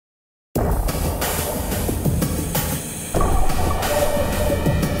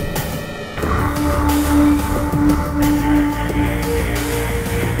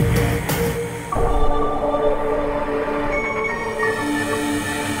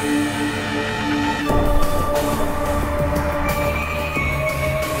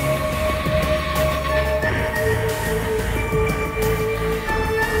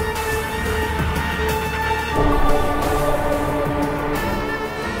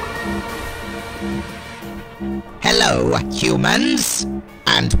Hello, humans,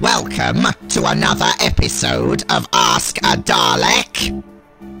 and welcome to another episode of AskADalek.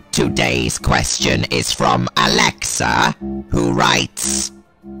 Today's question is from Alexa, who writes,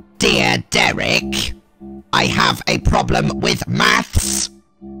 "Dear Derek, I have a problem with maths.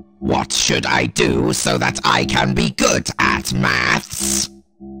 What should I do so that I can be good at maths?"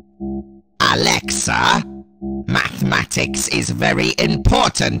 Alexa, mathematics is very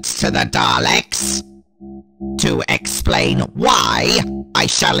important to the Daleks. To explain why, I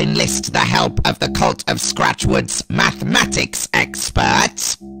shall enlist the help of the Cult of Scratchwood's mathematics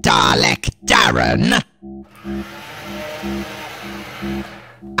expert, Dalek Darren.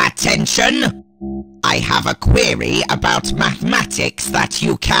 Attention! I have a query about mathematics that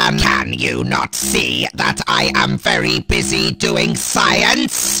you can... Can you not see that I am very busy doing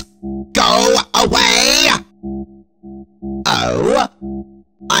science? Go away! Oh,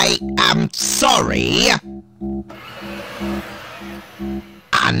 I am sorry.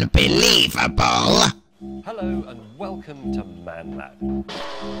 Unbelievable. Hello and welcome to ManLab.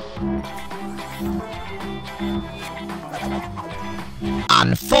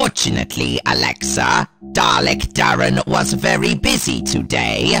 Unfortunately, Alexa, Dalek Darren was very busy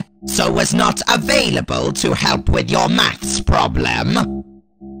today, so was not available to help with your maths problem.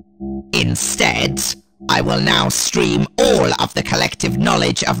 Instead, I will now stream all of the collective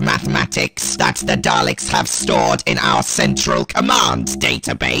knowledge of mathematics that the Daleks have stored in our central command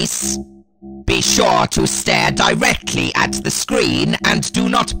database. Be sure to stare directly at the screen and do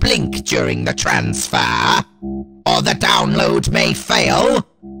not blink during the transfer, or the download may fail,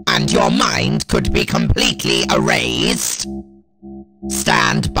 and your mind could be completely erased.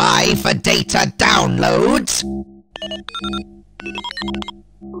 Stand by for data download.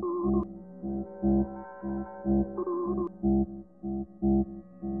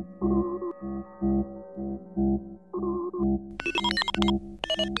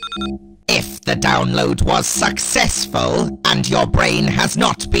 If the download was successful and your brain has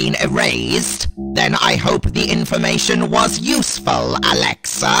not been erased, then I hope the information was useful,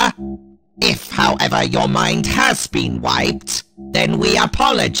 Alexa. If, however, your mind has been wiped, then we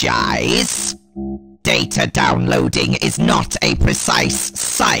apologize. Data downloading is not a precise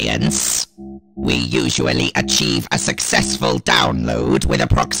science. We usually achieve a successful download with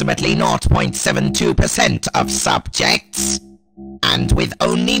approximately 0.72% of subjects, and with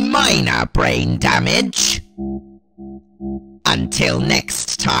only minor brain damage. Until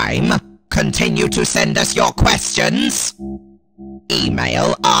next time, continue to send us your questions.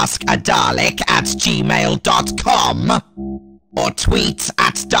 Email AskADalek@gmail.com or tweet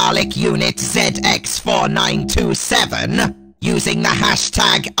at DalekUnitZX4927 using the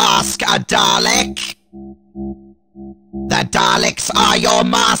hashtag AskADalek. The Daleks are your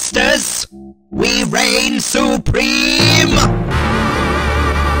masters. We reign supreme!